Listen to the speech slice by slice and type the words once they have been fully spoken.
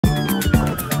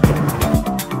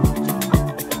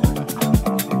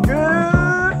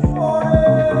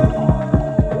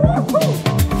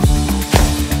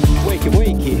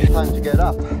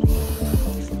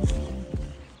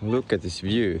look at this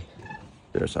view.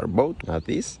 There's our boat. Now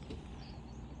this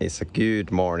is a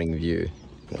good morning view.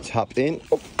 Let's hop in.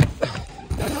 Oh.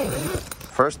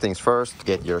 First things first,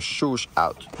 get your shoes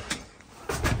out.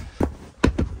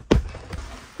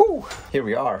 Woo, here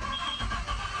we are.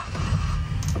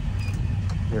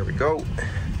 Here we go.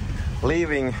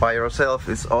 Leaving by yourself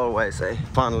is always a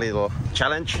fun little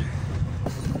challenge.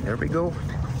 Here we go.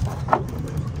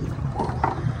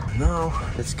 Now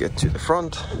let's get to the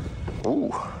front.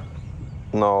 Ooh.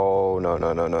 No.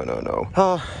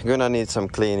 Oh, gonna need some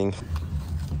cleaning.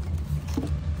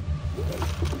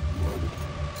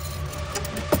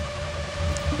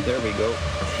 There we go.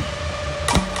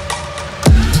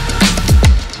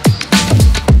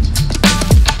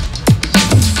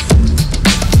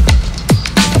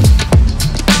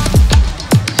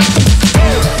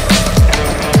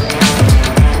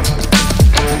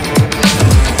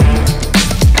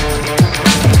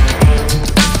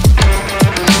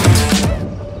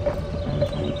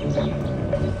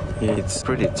 It's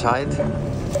pretty tight.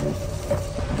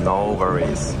 No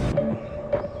worries.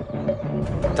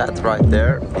 That right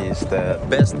there is the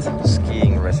best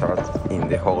skiing resort in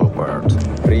the whole world.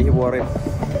 Riihivuori,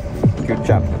 good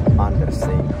job,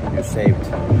 Andersey. You saved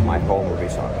my home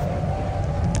resort.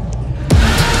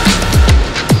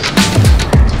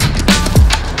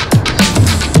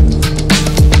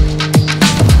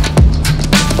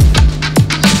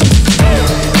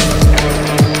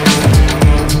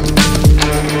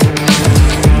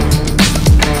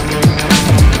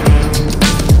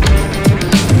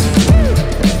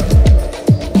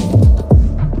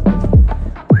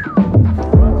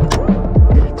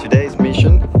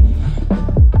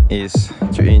 Is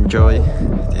to enjoy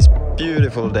this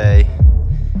beautiful day,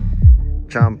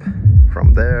 jump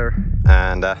from there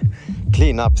and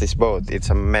clean up this boat. It's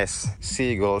a mess.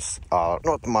 Seagulls are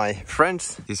not my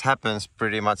friends. This happens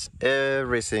pretty much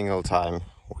every single time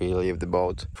we leave the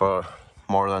boat for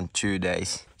more than 2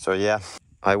 days. So yeah,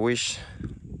 I wish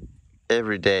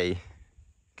every day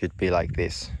could be like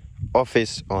this.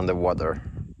 Office on the water.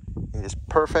 It is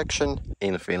perfection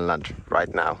in Finland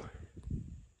right now.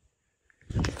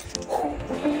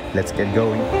 Let's get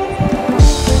going.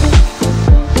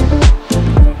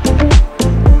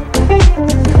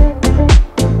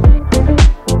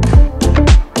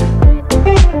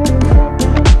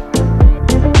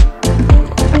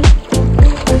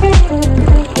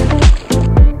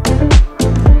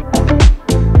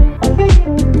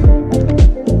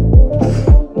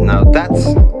 Now that's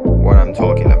what I'm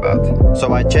talking about.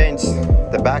 So I changed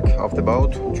the back of the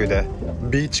boat to the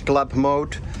beach club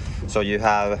mode. So you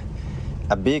have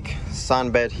a big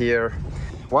sunbed here.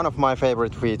 One of my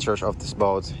favorite features of this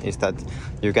boat is that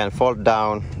you can fold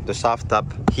down the soft top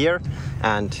here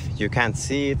and you can't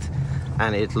see it,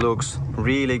 and it looks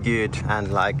really good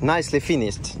and like nicely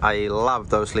finished. I love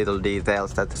those little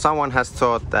details that someone has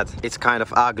thought that it's kind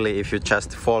of ugly if you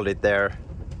just fold it there.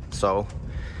 So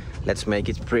let's make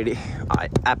it pretty. I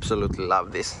absolutely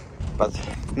love this. But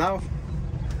now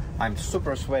I'm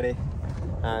super sweaty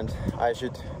and I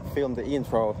should film the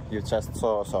intro you just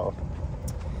saw, so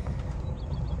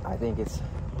I think it's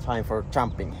time for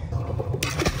jumping.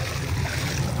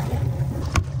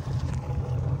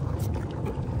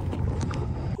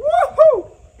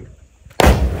 Woohoo!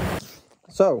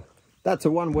 So that's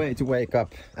one way to wake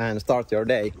up and start your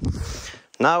day.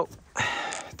 Now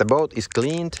the boat is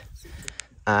cleaned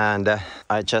and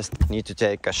I just need to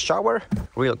take a shower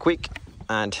real quick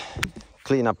and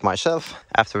clean up myself.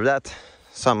 After that,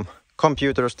 some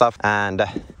computer stuff and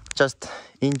just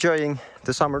enjoying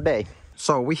the summer day.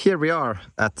 So here we are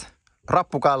at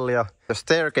Rappukallio, the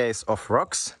staircase of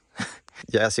rocks.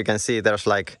 Yeah, as you can see, there's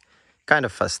like kind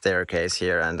of a staircase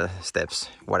here and steps,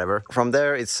 whatever. From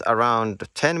there it's around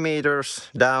 10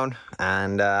 meters down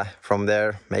and from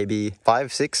there maybe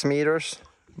 5-6 meters.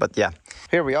 But yeah,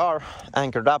 here we are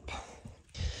anchored up,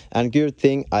 and good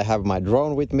thing I have my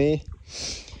drone with me,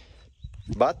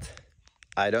 but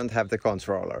I don't have the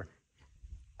controller.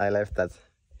 I left that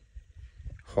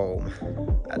home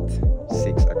at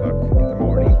 6 o'clock in the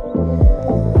morning.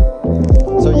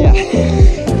 So yeah.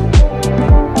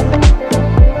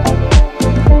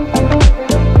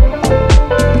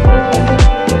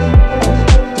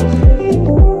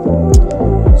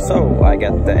 So I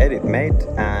got the edit made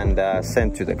and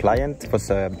sent to the client. It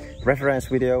was a reference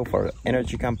video for an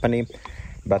energy company.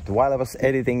 But while I was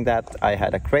editing that, I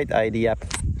had a great idea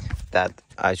that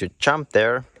I should jump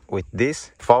there with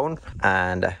this phone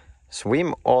and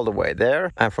swim all the way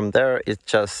there, and from there it's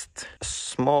just a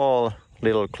small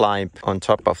little climb on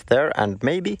top of there, and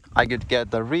maybe I could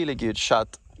get a really good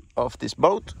shot of this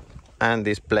boat and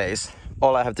this place.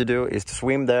 all I have to do is to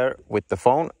swim there with the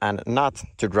phone and not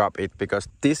to drop it, because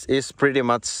this is pretty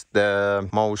much the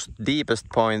most deepest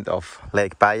point of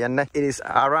Lake Päijänne. It is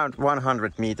around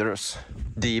 100 meters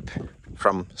deep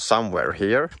from somewhere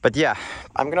here. But yeah,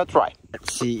 I'm gonna try.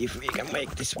 Let's see if we can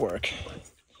make this work.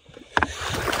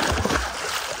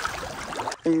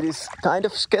 It is kind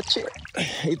of sketchy.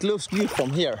 It looks good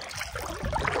from here.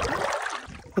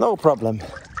 No problem.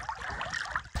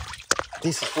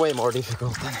 This is way more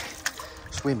difficult than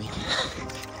swimming.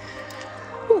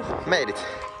 Whew, made it.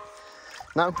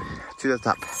 Now to the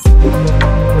top.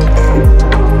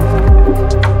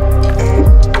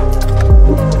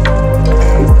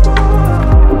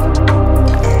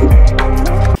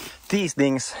 These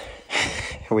things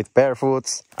with bare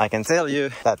boots, I can tell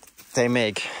you that they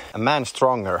make a man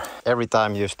stronger every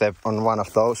time you step on one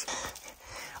of those.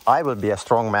 I will be a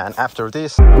strong man after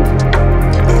this.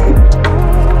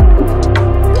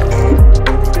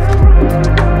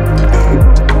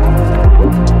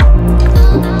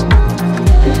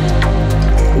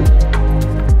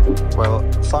 Well,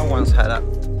 someone's had a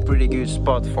pretty good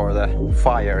spot for the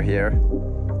fire here.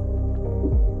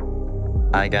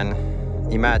 I can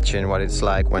imagine what it's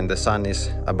like when the sun is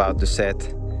about to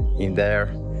set in there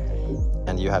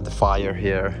and you have the fire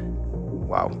here.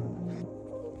 Wow.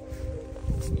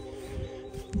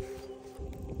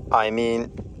 I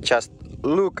mean, just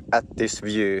look at this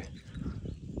view.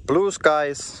 Blue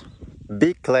skies,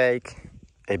 big lake,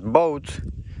 a boat,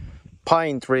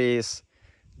 pine trees,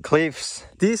 cliffs.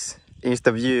 This is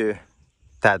the view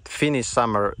that Finnish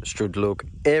summer should look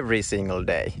every single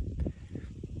day.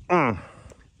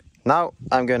 Now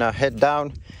I'm gonna head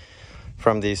down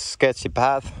from this sketchy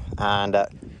path and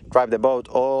drive the boat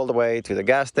all the way to the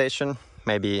gas station,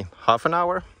 maybe half an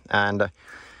hour, and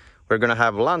we're gonna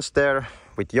have lunch there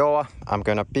with Joa. I'm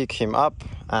gonna pick him up,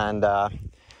 and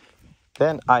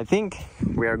then I think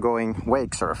we are going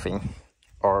wake surfing,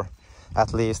 or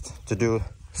at least to do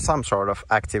some sort of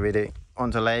activity on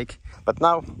the lake. But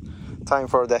now, time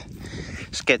for the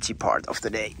sketchy part of the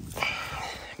day.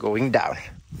 Going down.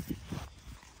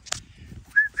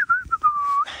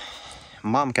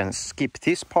 Mom can skip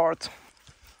this part.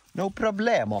 No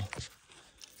problemo,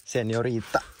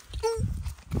 señorita.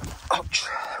 Ouch.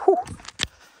 Whew.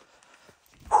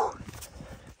 Whew.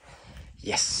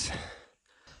 Yes.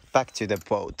 Back to the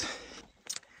boat.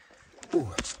 Whew.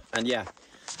 And yeah,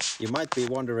 you might be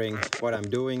wondering what I'm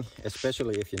doing,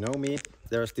 especially if you know me.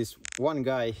 There's this one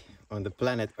guy on the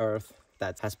planet Earth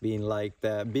that has been like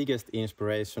the biggest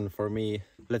inspiration for me.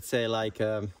 Let's say like,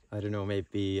 I don't know,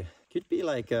 maybe, could be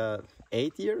like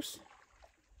 8 years,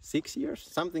 6 years,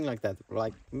 something like that.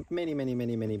 Like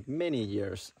many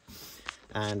years.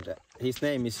 And his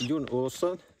name is Jon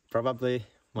Olsson. Probably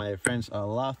my friends are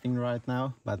laughing right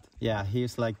now, but yeah,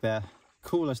 he's like the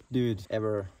coolest dude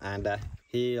ever. And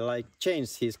he like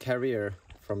changed his career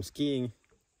from skiing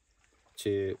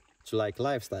to like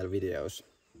lifestyle videos.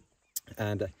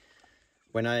 And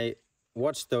when I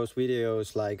watched those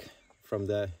videos like from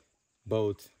the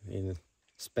boat in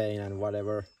Spain and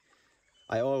whatever,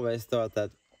 I always thought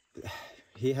that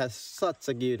he has such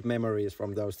a good memories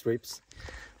from those trips.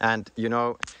 And you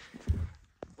know,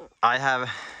 I have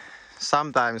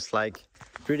sometimes like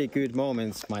pretty good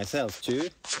moments myself too,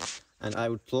 and I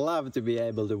would love to be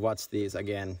able to watch these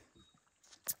again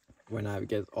when I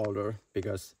get older,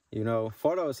 because you know,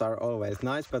 photos are always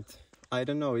nice, but I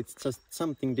don't know, it's just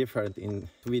something different in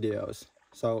videos.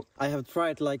 So I have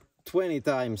tried like 20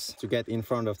 times to get in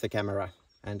front of the camera,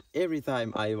 and every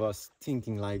time I was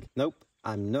thinking like, nope,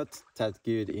 I'm not that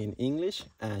good in English,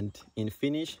 and in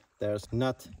Finnish there's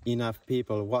not enough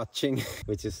people watching,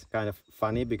 which is kind of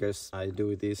funny because I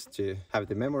do this to have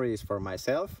the memories for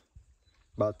myself.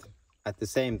 But at the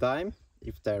same time,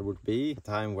 if there would be a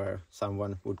time where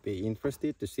someone would be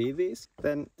interested to see these,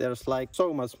 then there's like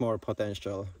so much more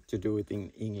potential to do it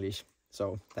in English.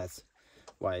 So that's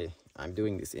why I'm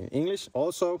doing this in English.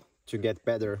 Also to get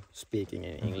better speaking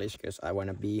in English, because I want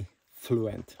to be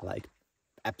fluent, like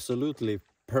absolutely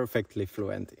perfectly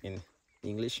fluent in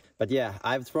English. But yeah,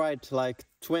 I've tried like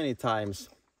 20 times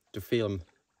to film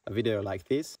a video like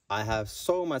this. I have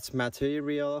so much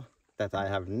material that I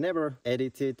have never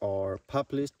edited or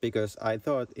published because I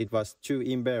thought it was too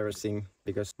embarrassing,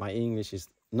 because my English is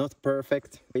not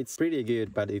perfect. It's pretty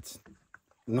good, but it's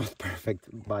not perfect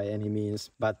by any means.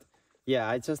 But yeah,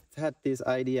 I just had this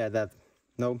idea that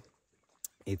no,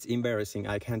 it's embarrassing,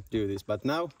 I can't do this. But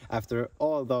now, after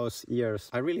all those years,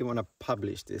 I really want to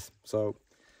publish this. So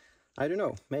I don't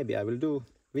know, maybe I will do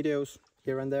videos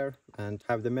here and there and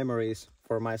have the memories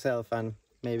for myself, and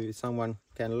maybe someone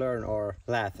can learn or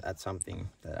laugh at something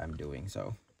that I'm doing.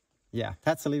 So yeah,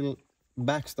 that's a little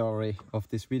backstory of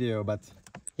this video, but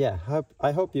yeah,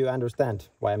 I hope you understand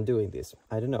why I'm doing this.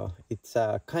 I don't know, it's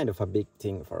kind of a big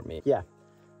thing for me. Yeah,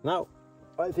 now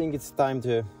I think it's time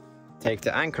to take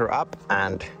the anchor up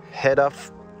and head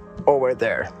off over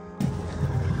there.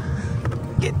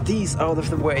 Get these out of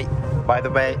the way. By the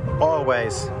way,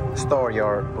 always store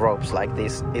your ropes like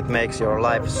this. It makes your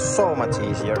life so much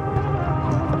easier.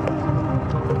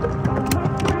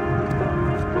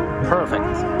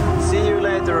 Perfect. See you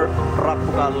later,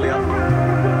 Rappukallio.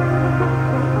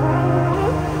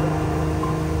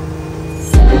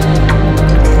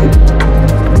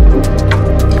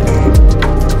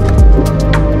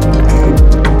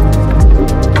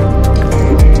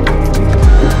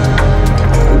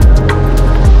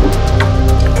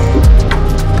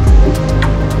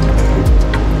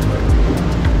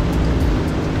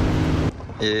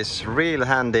 It's real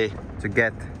handy to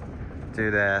get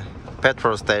to the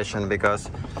petrol station because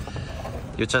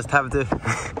you just have to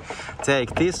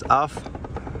take this off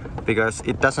because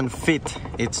it doesn't fit,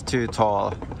 it's too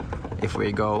tall if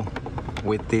we go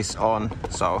with this on.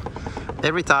 So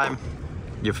every time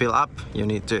you fill up you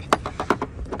need to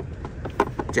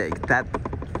take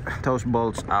those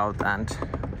bolts out and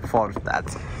fold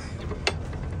that.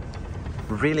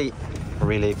 Really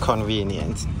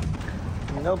convenient.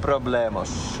 No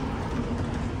problemos.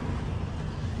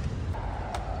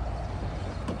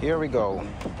 Here we go.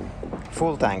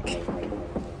 Full tank.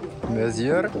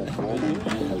 Monsieur.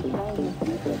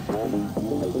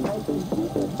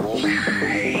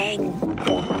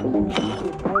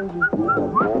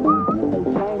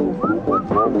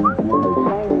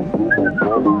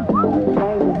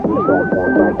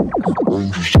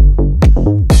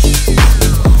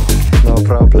 No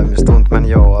problem, Stuntman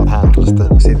Joel handles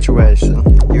the situation.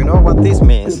 You know what this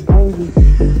means?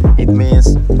 It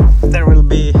means there will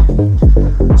be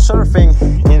surfing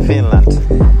in Finland.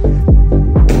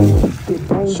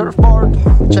 Surfboard,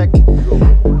 check.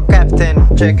 Captain,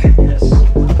 check. Yes.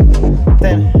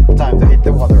 Then time to hit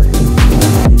the water.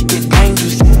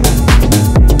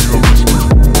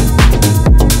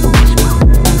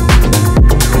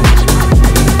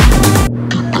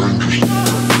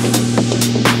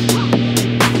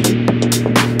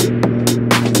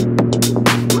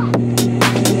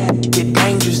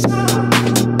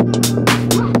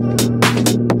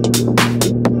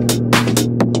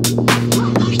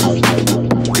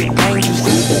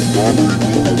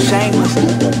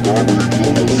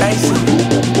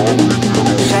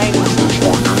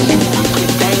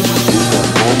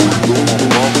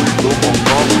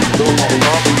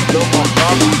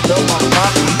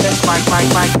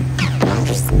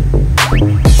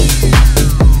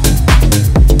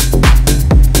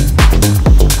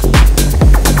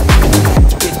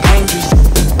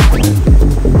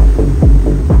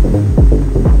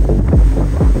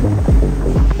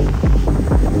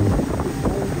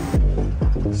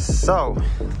 So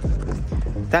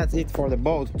that's it for the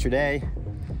boat today.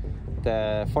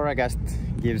 The forecast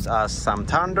gives us some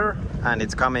thunder and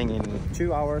it's coming in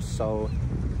 2 hours, so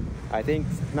I think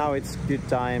now it's good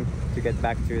time to get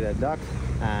back to the dock,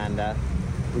 and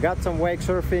we got some wake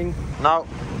surfing. Now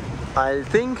I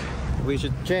think we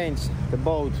should change the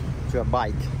boat to a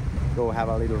bike, go have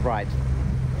a little ride.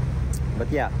 But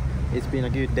yeah, it's been a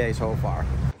good day so far.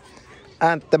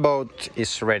 And the boat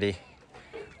is ready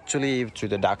to leave to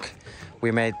the dock.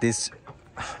 We made this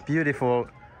beautiful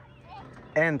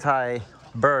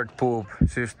anti-bird poop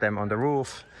system on the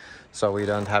roof, so we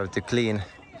don't have to clean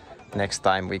next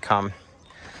time we come.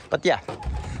 But yeah,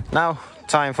 now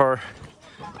time for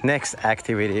next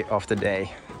activity of the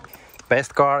day.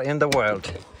 Best car in the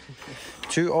world.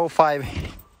 205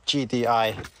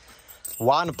 GTI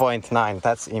 1.9,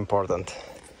 that's important.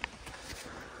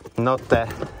 Not the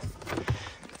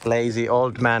lazy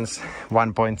old man's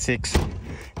 1.6.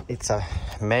 It's a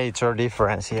major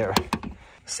difference here.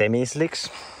 Semi-slicks.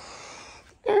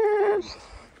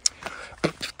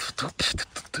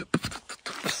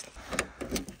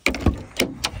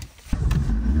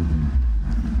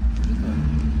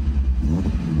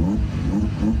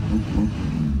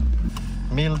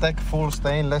 Miltec full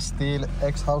stainless steel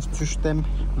exhaust system,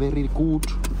 very good.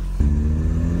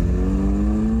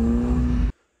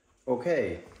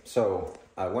 Okay, so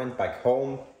I went back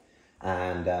home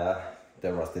and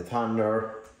there was the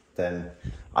thunder. Then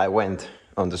I went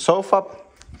on the sofa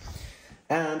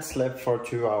and slept for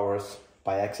 2 hours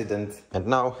by accident. And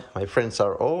now my friends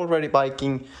are already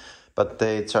biking, but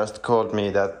they just called me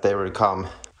that they will come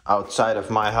outside of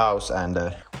my house and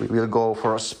we will go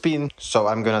for a spin. So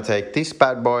I'm gonna take this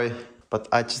bad boy, but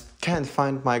I just can't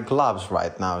find my gloves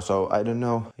right now, so I don't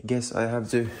know. I guess I have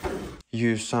to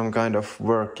use some kind of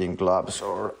working gloves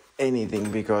or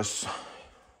anything because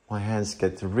my hands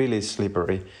get really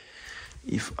slippery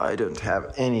if I don't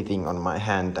have anything on my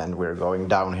hand and we're going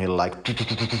downhill like.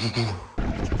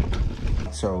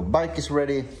 So bike is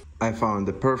ready, I found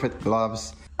the perfect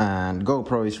gloves and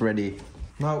GoPro is ready.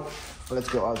 Now let's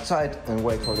go outside and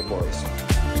wait for the boys.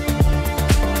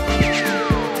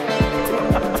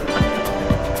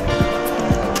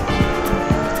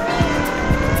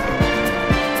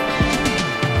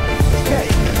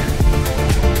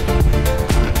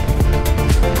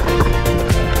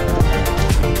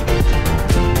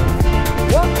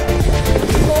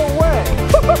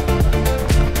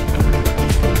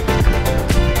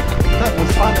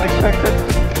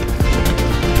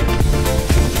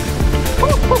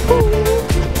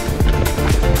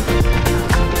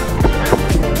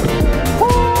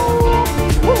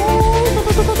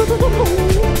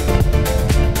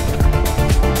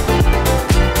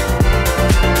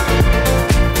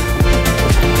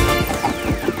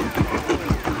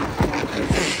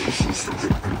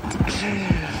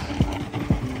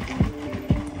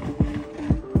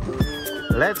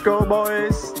 Let's go,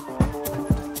 boys!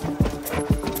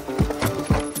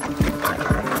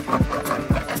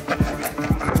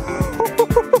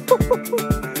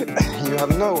 You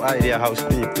have no idea how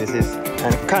steep this is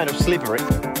and kind of slippery.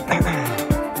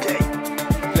 Okay,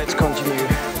 let's continue.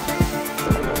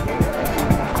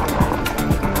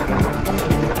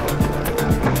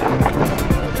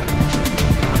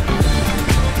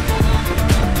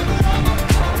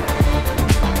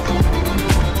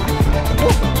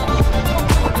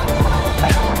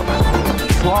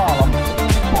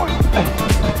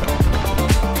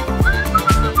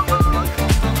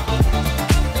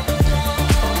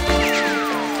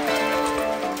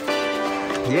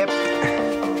 Yep.